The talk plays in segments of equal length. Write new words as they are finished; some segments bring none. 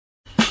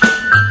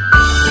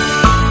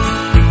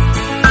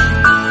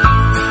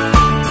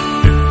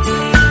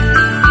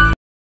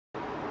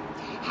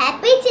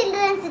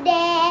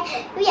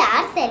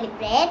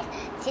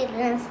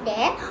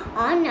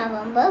on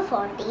November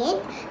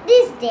 14th.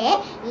 This day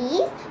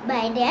is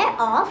birthday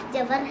of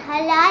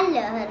Jawaharlal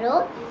Nehru.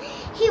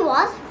 He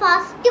was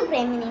first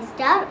Prime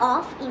Minister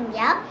of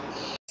India.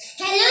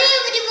 Hello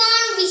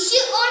everyone, wish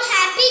you all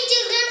happy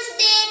Children's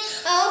Day.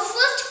 Our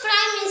first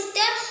Prime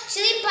Minister,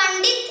 Shri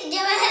Pandit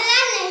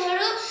Jawaharlal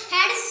Nehru,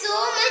 had so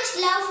much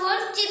love for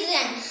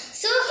children.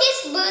 So his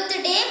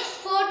birthday,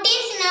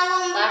 14th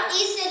November,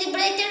 is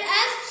celebrated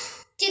as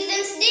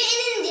Children's Day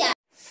in India.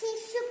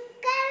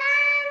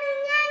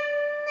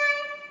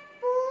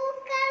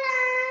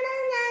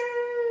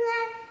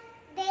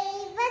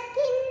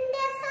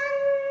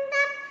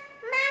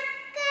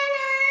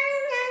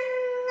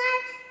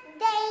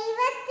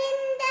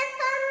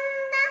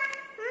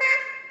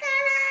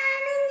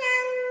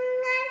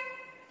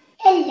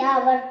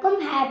 എല്ലാവർക്കും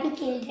happy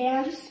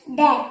children's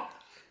day.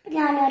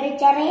 ഞാനൊരു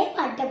ചെറിയ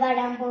പാട്ട്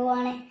പാടാൻ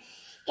പോവാണ്.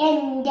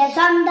 എന്റെ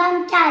സ്വന്തം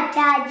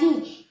ചാച്ചാജി,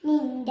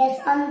 നിന്റെ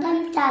സ്വന്തം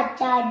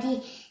ചാച്ചാജി,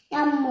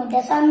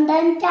 നമ്മുടെ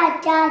സ്വന്തം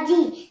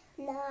ചാച്ചാജി,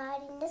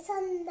 നാടിന്റെ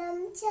സ്വന്തം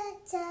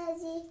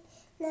ചാച്ചാജി,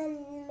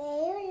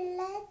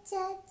 നന്മയുള്ള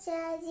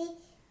ചാച്ചാജി,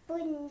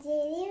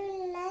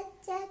 പുഞ്ചിരിയുള്ള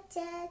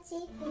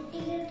ചാച്ചാജി.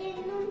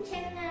 കുട്ടികൾക്കെന്നും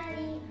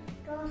ചങ്ങാതി,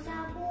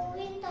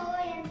 റോസാപ്പൂവിൻ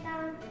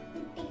തോയത്താം.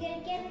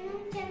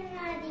 കുട്ടികൾക്കെന്നും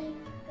ചങ്ങാതി,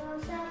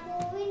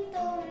 റോസാപ്പൂവിൻ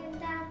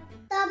തോയത്താം.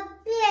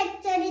 തൊപ്പി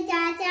വെച്ചൊരു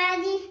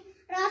ചാച്ചാജി,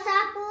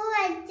 റോസാപ്പൂ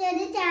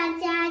വെച്ചൊരു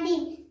ചാച്ചാജി,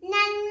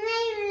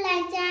 നന്മയുള്ള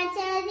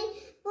ചാച്ചാജി,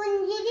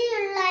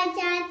 പുഞ്ചിരിയുള്ള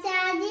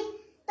ചാച്ചാജി.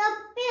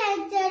 തൊപ്പി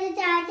വെച്ചൊരു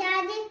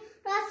ചാച്ചാജി,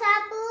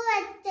 റോസാപ്പൂ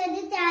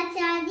വെച്ചൊരു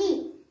Chachaji.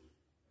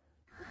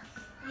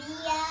 We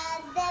are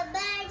the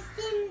birds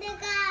in the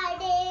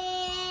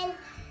garden,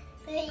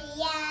 we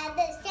are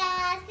the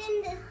stars in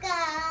the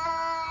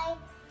sky.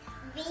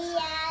 We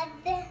are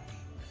the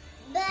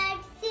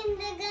birds in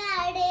the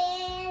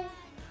garden,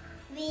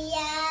 we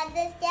are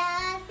the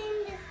stars in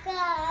the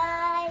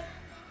sky.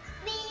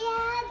 We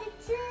are the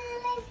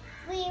children,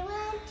 we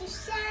want to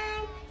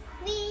shine.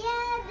 We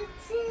are the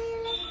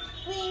children,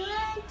 we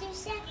want to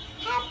shine.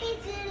 Happy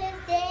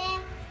Children's Day,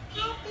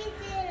 Happy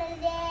Children's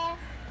Day,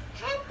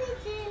 Happy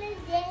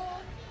Children's Day,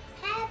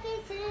 Happy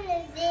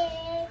Children's Day.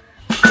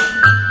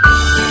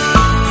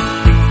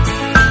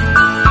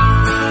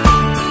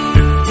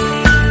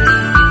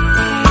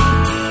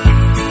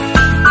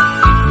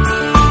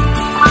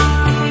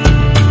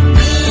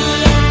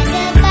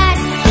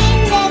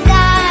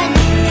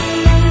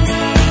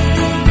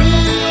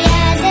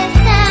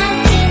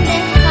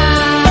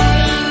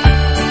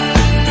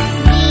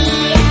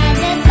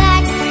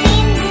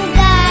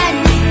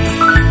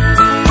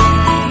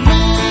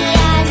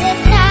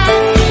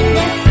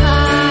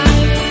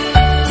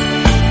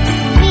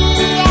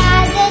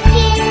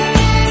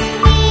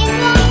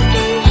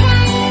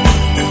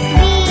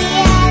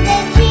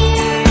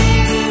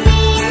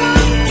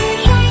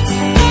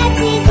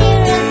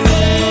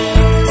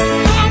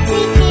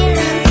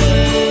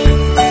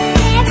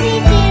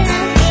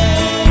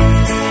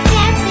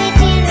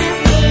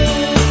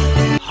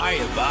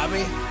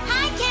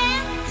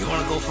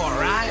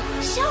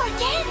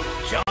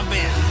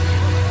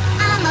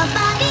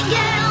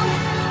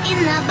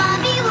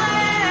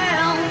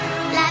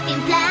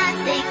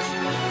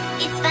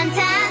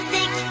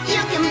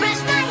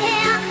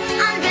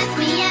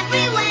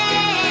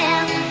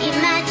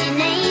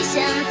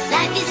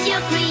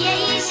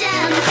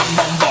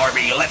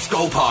 Let's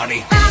go party.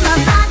 I'm a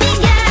Barbie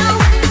girl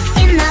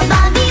in the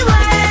Barbie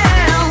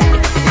world.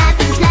 Life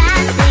is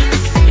plastic,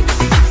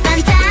 it's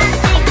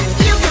fantastic.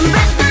 You can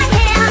brush my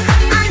hair,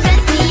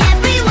 undress me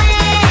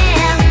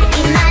everywhere.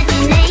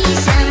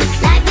 Imagination,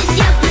 life is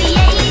your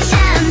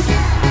creation.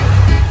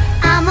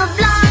 I'm a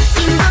blonde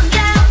single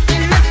girl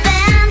in a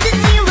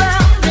fantasy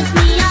world. Dress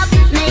me up,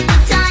 make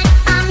it tight,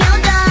 I'm your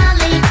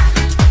darling.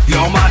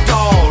 You're my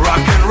doll,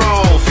 rock and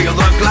roll, feel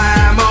the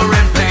glamour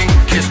and pink.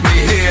 Kiss me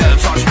here,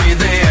 touch me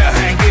there.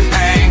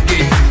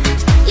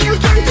 You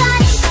can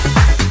touch,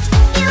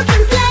 you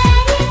can play.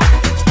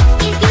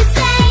 If you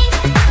say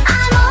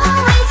I'm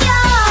always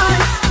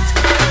yours.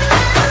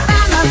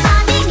 I'm a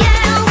Barbie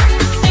girl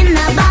in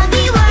the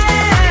Barbie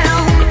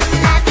world.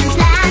 Life is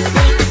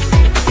plastic,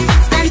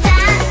 it's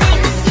fantastic.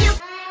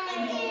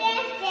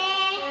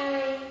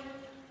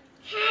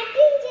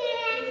 Happy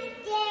Children's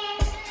Day.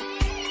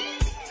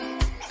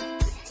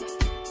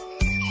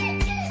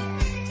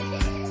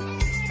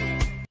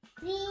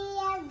 We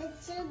are the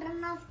children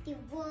of the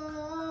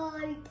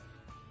world.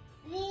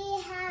 We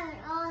have an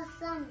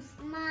awesome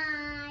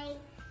smile.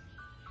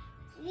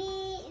 We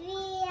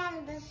are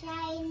the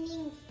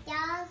shining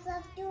stars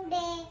of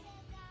today.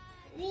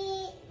 We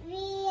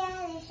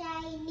are the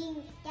shining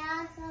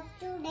stars of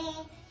today.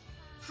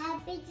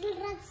 Happy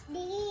Children's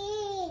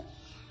Day.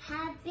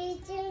 Happy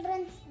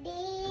Children's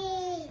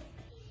Day.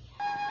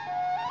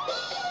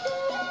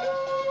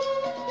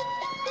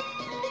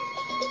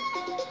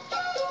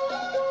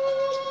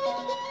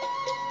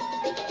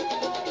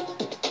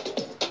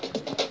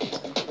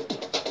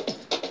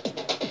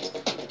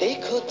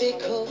 देखो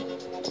देखो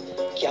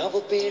क्या वो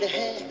पेड़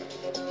है,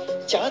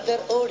 चादर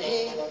ओढ़े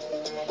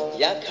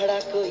या खड़ा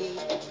कोई,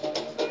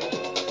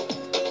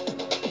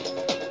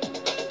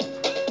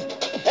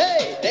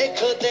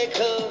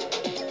 देखो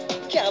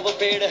क्या वो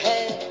पेड़ है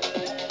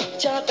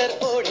चादर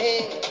ओढ़े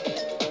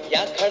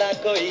या खड़ा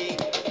कोई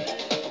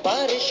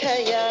बारिश है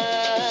या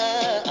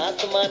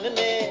आसमान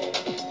ने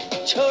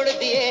छोड़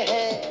दिए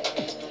हैं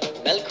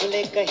नल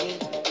खुले कहीं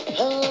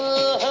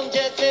हाँ हम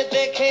जैसे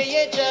देखे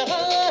ये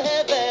जहां है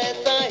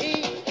वैसा ही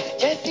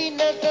जैसी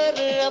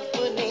नजर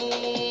अपनी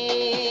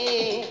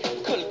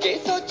खुल के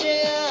सोचे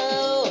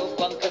आओ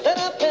पंख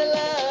जरा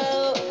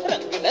फैलाओ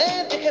रंग नए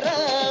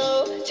बिखराओ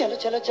चलो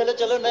चलो चलो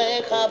चलो नए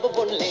ख्वाब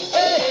बुन ले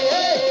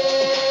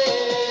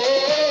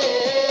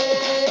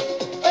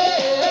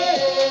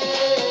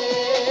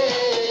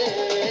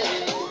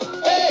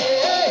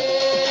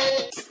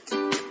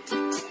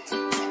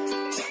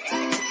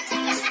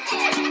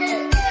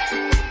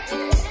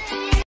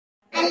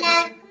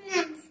എല്ലാവർക്കും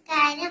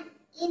നമസ്കാരം.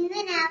 ഇന്ന്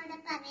ഞാൻ ഇവിടെ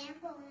പറയാൻ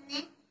പോകുന്ന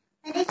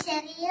ഒരു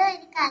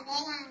ചെറിയൊരു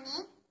കഥയാണ്.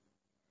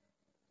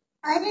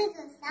 ഒരു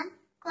ദിവസം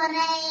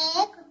കുറേ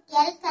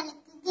കുട്ടികൾ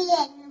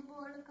കളിക്കുകയായിരുന്നു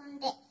ബോൾ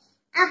കൊണ്ട്.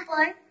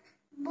 അപ്പോൾ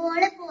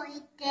ബോൾ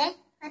പോയിട്ട്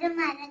ഒരു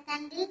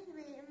മരത്തണ്ടിൽ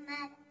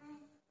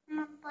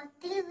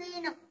പൊത്തിൽ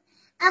വീണു.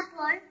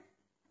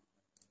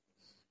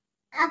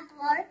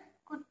 അപ്പോൾ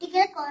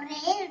കുട്ടികൾ കുറേ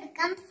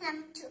എടുക്കാൻ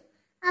ശ്രമിച്ചു.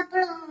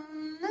 അപ്പോൾ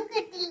ഒന്നും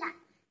കിട്ടില്ല.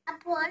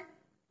 അപ്പോൾ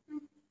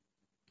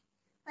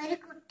ഒരു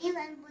കുട്ടി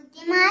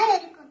ബുദ്ധിമായ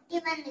ഒരു കുട്ടി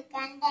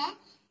വന്നിക്കാണ്ട്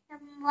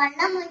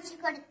വെള്ളം ഒഴിച്ചു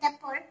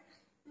കൊടുത്തപ്പോൾ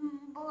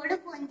ബോള്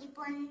പൊന്തി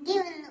പൊന്തി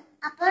വന്നു.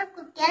 അപ്പോൾ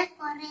കുട്ടികൾ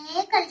കുറേ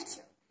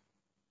കളിച്ചു.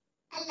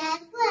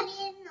 എല്ലാവർക്കും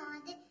അറിയായിരുന്നു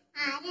അത്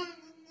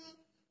ആരാണെന്ന്.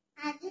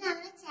 അത്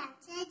നമ്മുടെ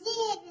ചാച്ചാജി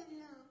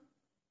ആയിരുന്നു.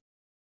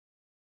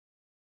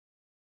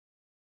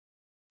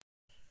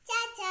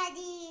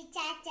 ചാച്ചാജി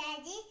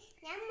ചാച്ചാജി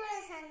നമ്മുടെ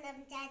സ്വന്തം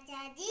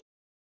ചാച്ചാജി.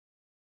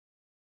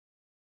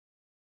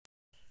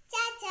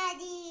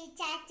 ചാച്ചാജി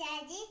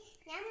ചാച്ചാജി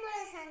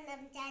നമ്മുടെ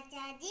സ്വന്തം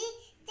ചാച്ചാജി.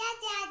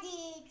 ചാച്ചാജി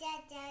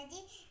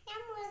ചാച്ചാജി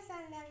നമ്മുടെ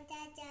സ്വന്തം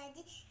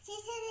ചാച്ചാജി.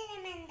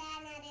 ശിശുദിനം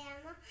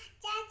എന്താണെന്നറിയാമോ?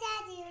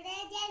 ചാച്ചാജിയുടെ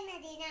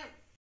ജന്മദിനം.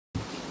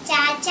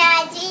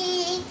 ചാച്ചാജി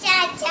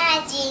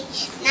ചാച്ചാജി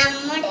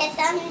നമ്മുടെ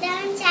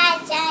സ്വന്തം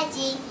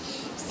ചാച്ചാജി.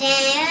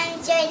 സ്നേഹം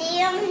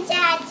ചൊരിയും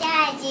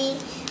ചാച്ചാജി.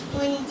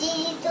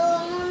 പുഞ്ചിരി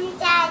തൂങ്ങും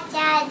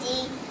ചാച്ചാജി.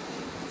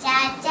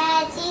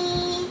 ചാച്ചാജി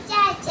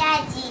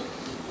ചാച്ചാജി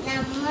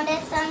നമ്മുടെ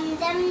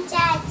സ്വന്തം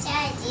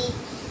ചാച്ചാജി.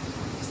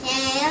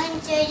 സ്നേഹം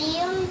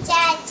ചൊരിയും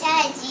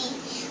ചാച്ചാജി.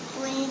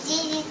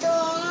 പുഞ്ചിരി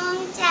തൂങ്ങും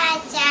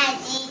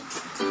Chachaji.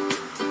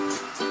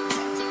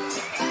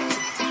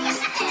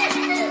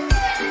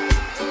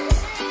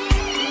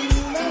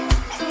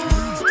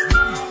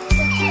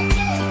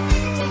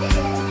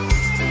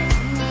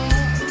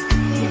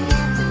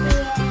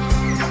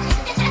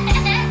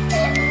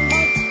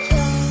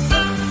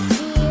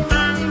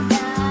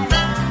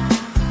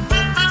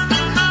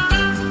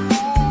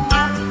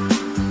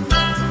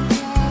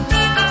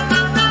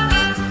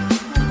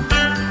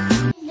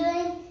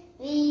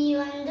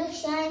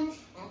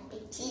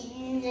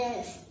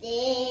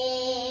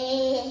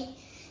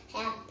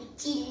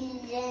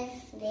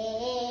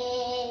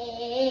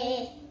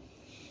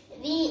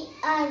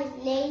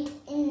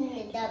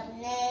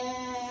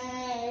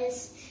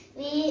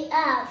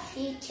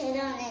 Future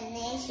on a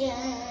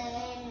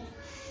nation.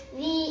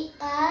 We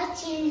are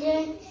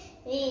children,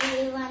 we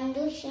want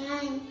to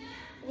shine.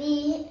 We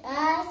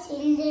are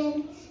children,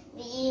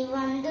 we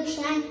want to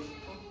shine.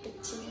 Happy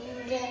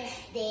Children's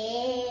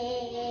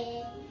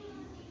Day.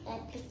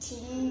 Happy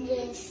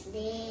Children's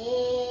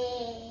Day.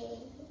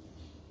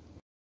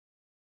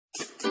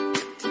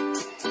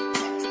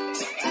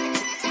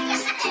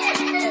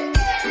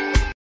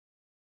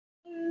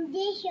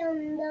 നിന്റെ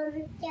സ്വന്തം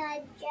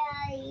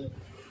ചാച്ചായി.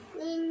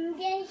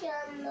 നിന്റെ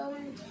സ്വന്തം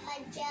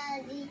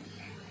ചാച്ചാതി.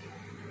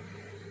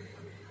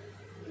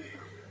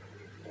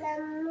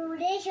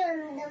 നമ്മുടെ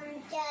സ്വന്തം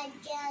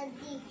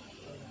ചാച്ചാതി.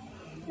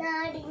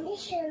 നാടിന്റെ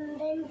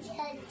സ്വന്തം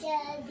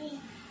ചാച്ചാതി.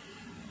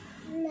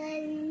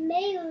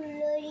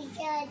 നന്മയുള്ളൊരു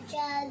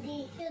ചാച്ചാതി.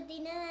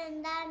 ഇതിന്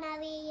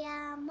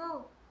എന്താണെന്നറിയാമോ?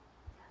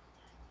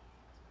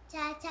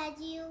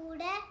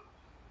 ചാച്ചാജിയുടെ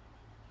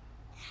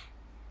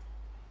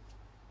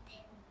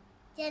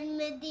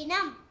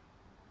ജന്മദിനം.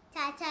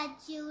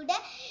 ചാച്ചാജിയുടെ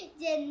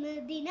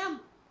ജന്മദിനം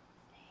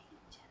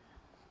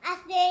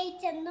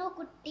ആസ്നേഹിച്ചെന്നു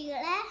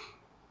കുട്ടികളെ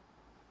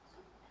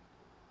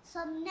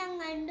സ്വപ്നം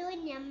കണ്ടു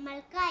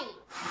ഞമ്മൾക്കായി.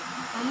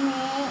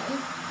 हमें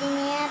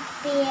इतने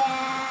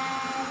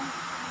प्यार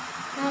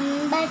हम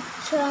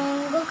बच्चों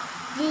को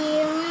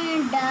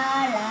जीवन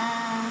डाला.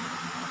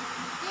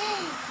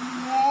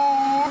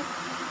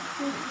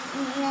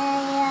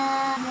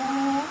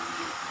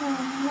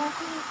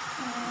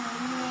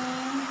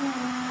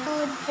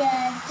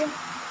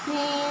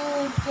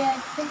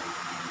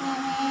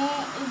 हमें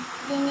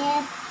इतने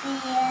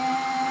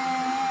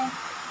प्यार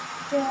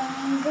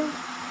तुमको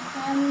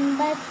हम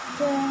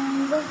बच्चों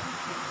को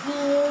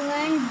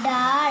जीवन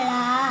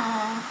डाला.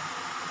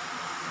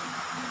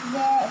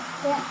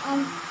 जैसे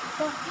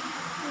हमको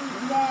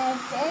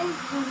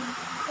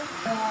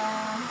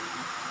प्यार.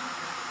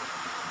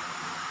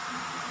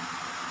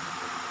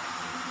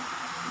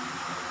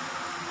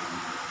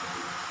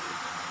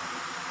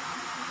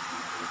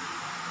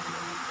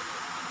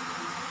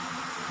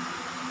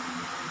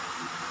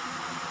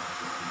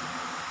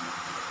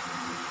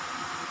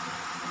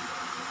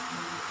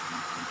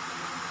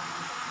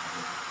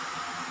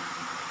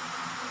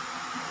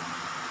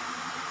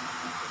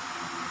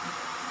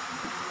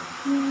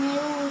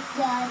 न्यू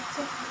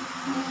चाचा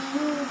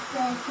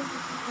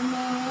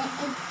मैं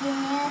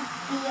इतने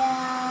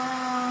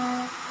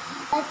प्यार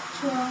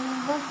बच्चों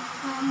को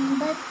हम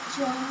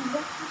बच्चों को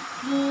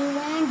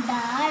जीवन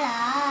डाला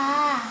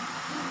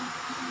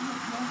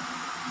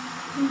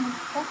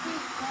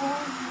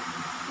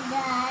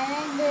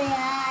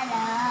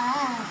डाला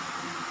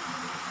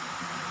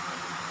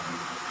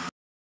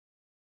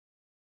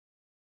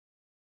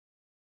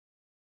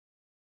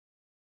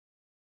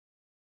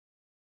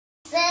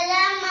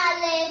Assalamu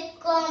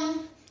alaikum.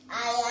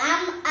 I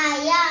am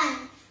Ayan.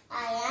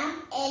 I am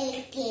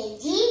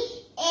LKG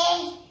A.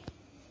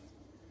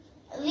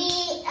 We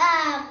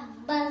are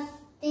birds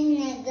in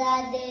a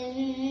garden.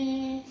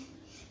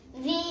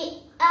 We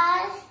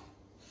are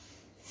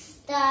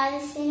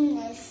stars in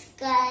the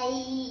sky.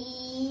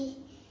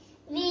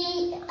 We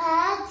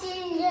are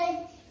children.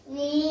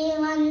 We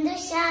want to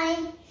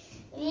shine.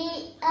 We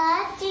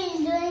are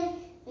children.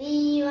 We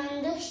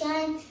want to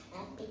shine.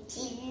 Happy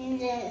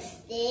Children's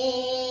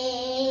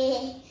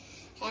Day.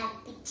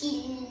 Happy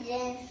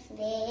Children's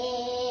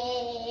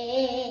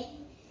Day.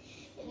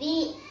 We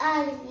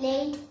are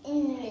late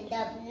in the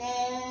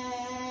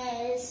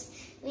darkness.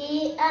 We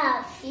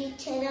are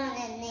future on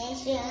a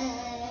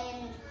nation.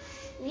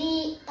 We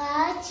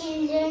are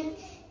children.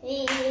 We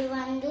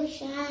want to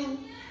shine.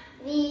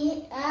 We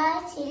are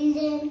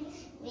children.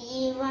 We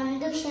want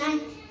to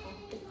shine.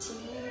 Happy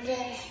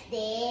Children's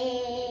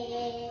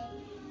Day.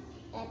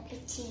 Happy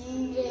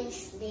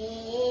Children's Day.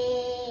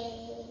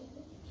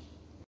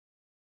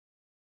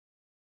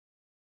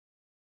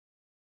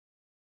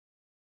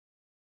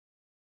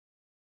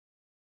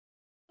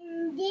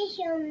 നിന്റെ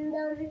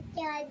സ്വന്തം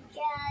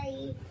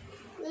ചാച്ചായി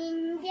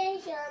നിന്റെ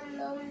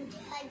സ്വന്തം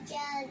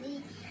ചാച്ചായി.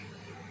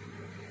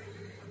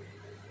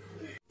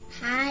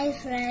 Hi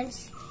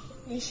friends,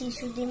 ഇത്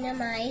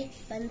ശിശുദിനമായി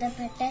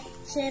ബന്ധപ്പെട്ട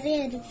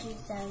ചെറിയൊരു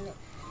ക്വിസാണ്.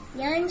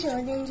 ഞാൻ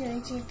ചോദ്യം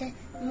ചോദിച്ചിട്ട്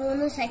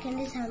 3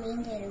 സെക്കൻഡ് സമയം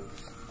തരും.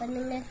 അപ്പൊ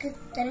നിങ്ങൾക്ക്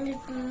ഉത്തരം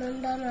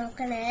കിട്ടുന്നുണ്ടോ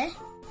നോക്കണേ.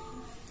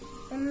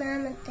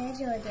 ഒന്നാമത്തെ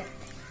ചോദ്യം,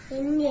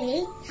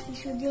 ഇന്ത്യയിൽ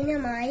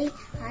ശിശുദിനമായി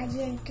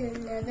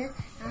ആചരിക്കുന്നത്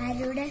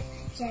ആരുടെ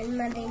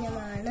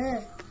ജന്മദിനമാണ്?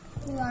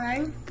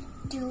 1,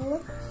 2,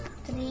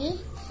 3.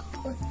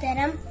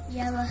 ഉത്തരം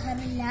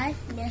ജവഹർലാൽ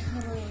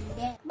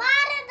നെഹ്റുവിന്റെ.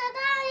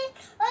 ഭാരതത്തിൽ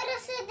ഒരു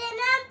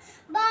സുദിനം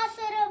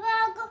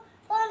ബാസുരഭാഗം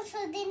ഒരു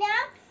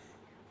സുദിനം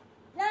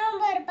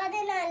നവംബർ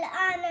 14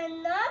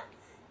 ആണെന്നും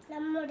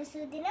നമ്മുടെ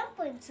സുദിനം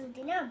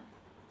പൊൻസുദിനം.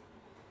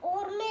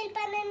 ഓർമ്മയിൽ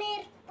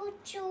പനനീർ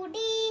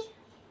പൂച്ചൂടി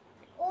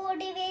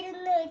ഓടി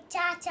വരുന്നു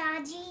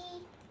Chachaji.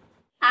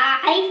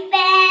 Hi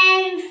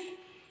friends,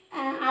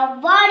 how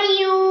are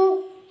you?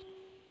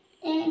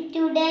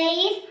 Today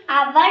is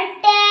our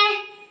day,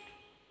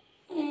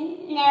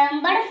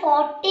 November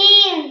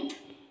 14th.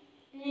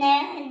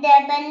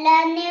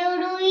 Jawaharlal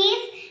Nehru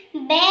is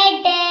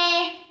birthday.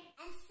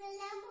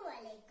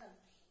 Assalamualaikum.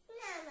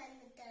 ഞാൻ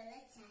വന്നിട്ടുള്ള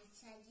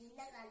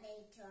ചാച്ചാജിന്റെ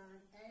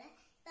കടയിട്ടാണ്.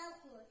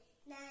 നോക്കൂ,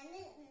 ഞാൻ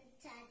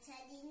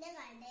ചാച്ചാജിന്റെ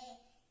കട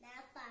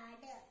ഞാൻ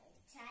പാട്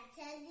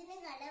ചാച്ചാജിന്റെ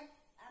കട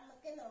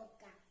നമുക്ക്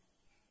നോക്കാം.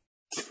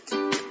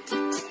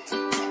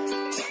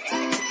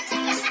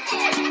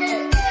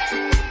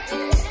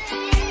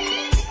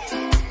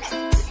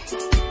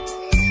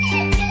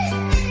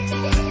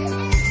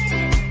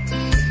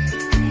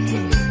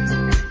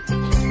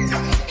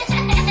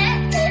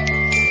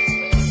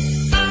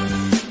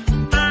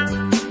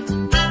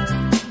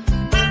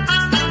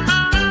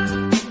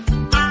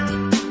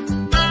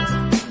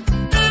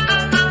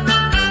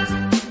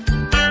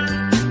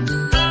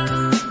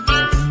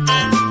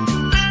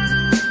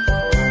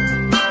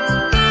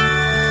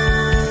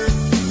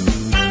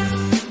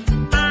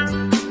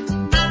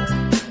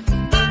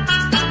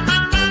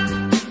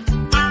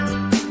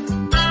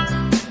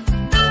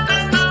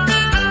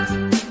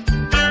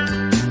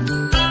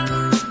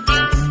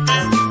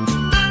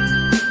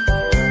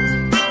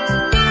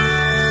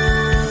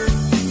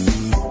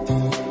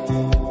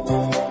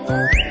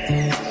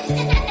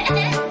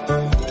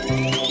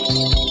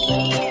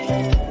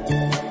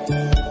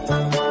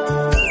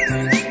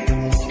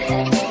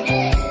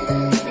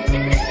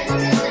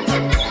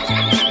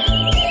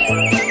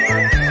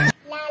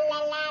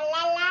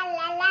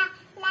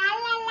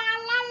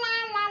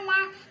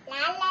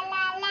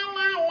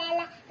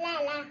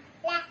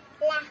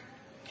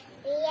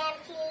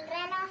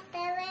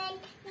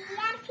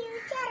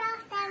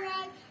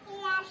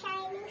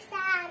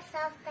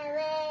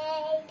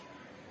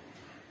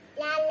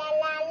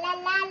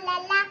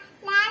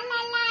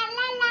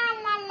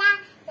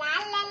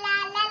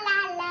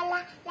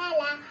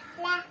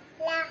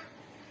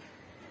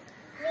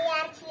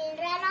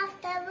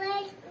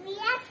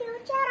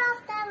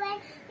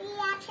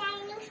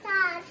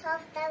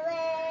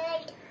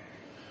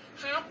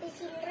 Happy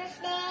Children's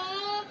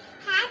Day,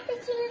 Happy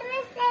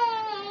Children's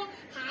Day,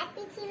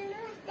 Happy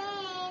Children's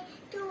Day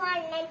to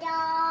one and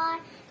all,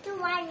 to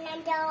one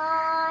and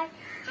all.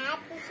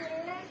 Happy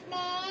Children's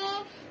Day,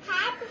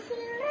 Happy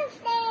Children's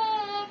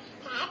Day,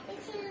 Happy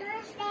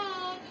Children's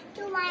Day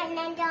to one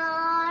and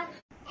all.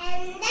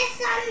 And the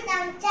son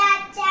of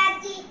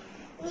Chachaji,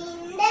 in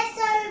the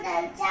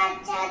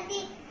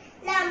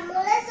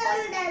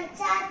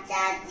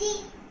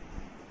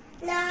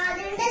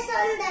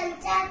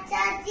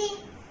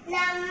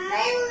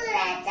നമ്മളുള്ള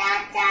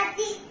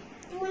ചാച്ചാത്തി,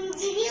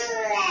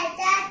 പുഞ്ചിരിയുള്ള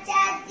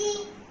ചാച്ചാത്തി,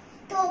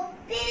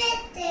 തൊപ്പി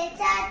വെച്ച്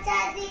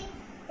ചാച്ചാത്തി,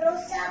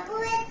 റോസാപ്പൂ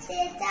വെച്ച്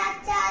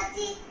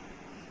ചാച്ചാത്തി,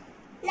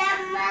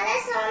 നമ്മളെ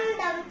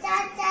സ്വന്തം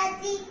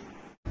ചാച്ചാത്തി.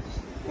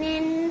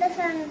 നിന്റെ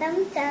സ്വന്തം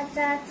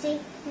ചാച്ചാച്ചി,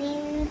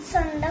 നിന്റെ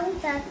സ്വന്തം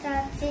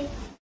ചാച്ചാച്ചി.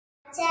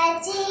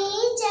 Chachi,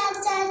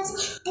 Chachi,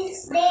 this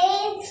day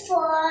is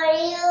for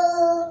you.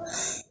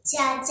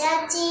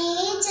 Chachi,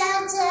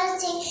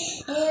 Chachi,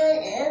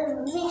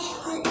 we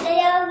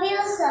love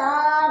you so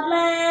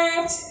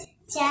much.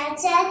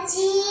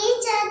 Chachi,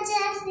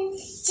 Chachi,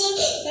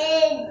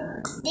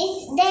 this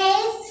day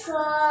is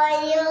for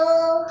you.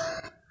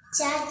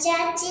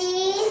 Chachi,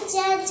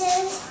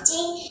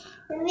 Chachi,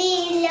 we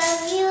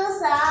love you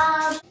so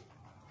much.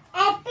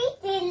 Happy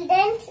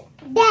Children's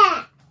Day.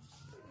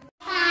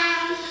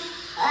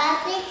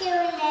 Happy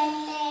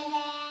Children's Day.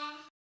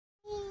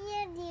 We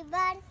are the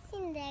birds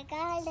in the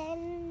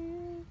garden.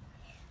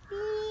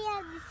 We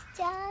are the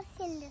stars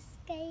in the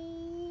sky.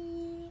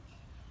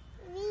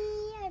 We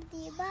are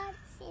the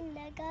birds in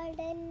the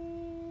garden.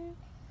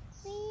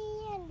 We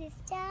are the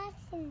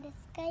stars in the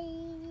sky.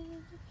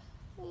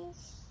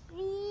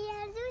 We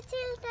are the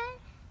children.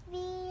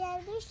 We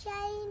are the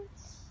shine.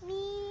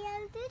 We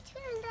are the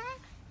children.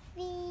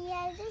 We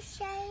are the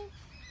shine.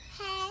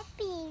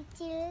 Happy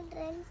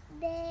Children's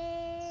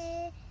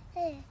Day.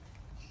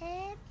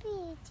 Happy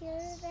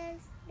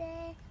Children's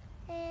Day.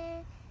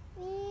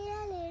 We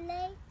are the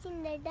lights in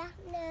the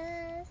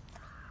darkness.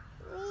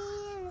 We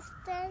are the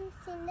stars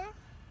in the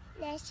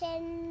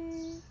nation.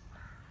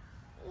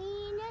 We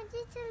are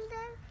the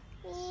children.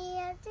 We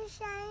are the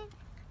shine.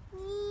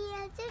 We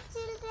are the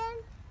children.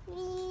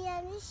 We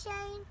are the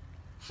shine.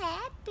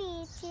 Happy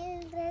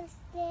Children's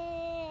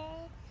Day.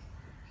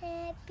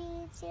 Happy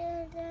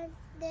Children's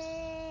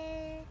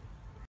Day.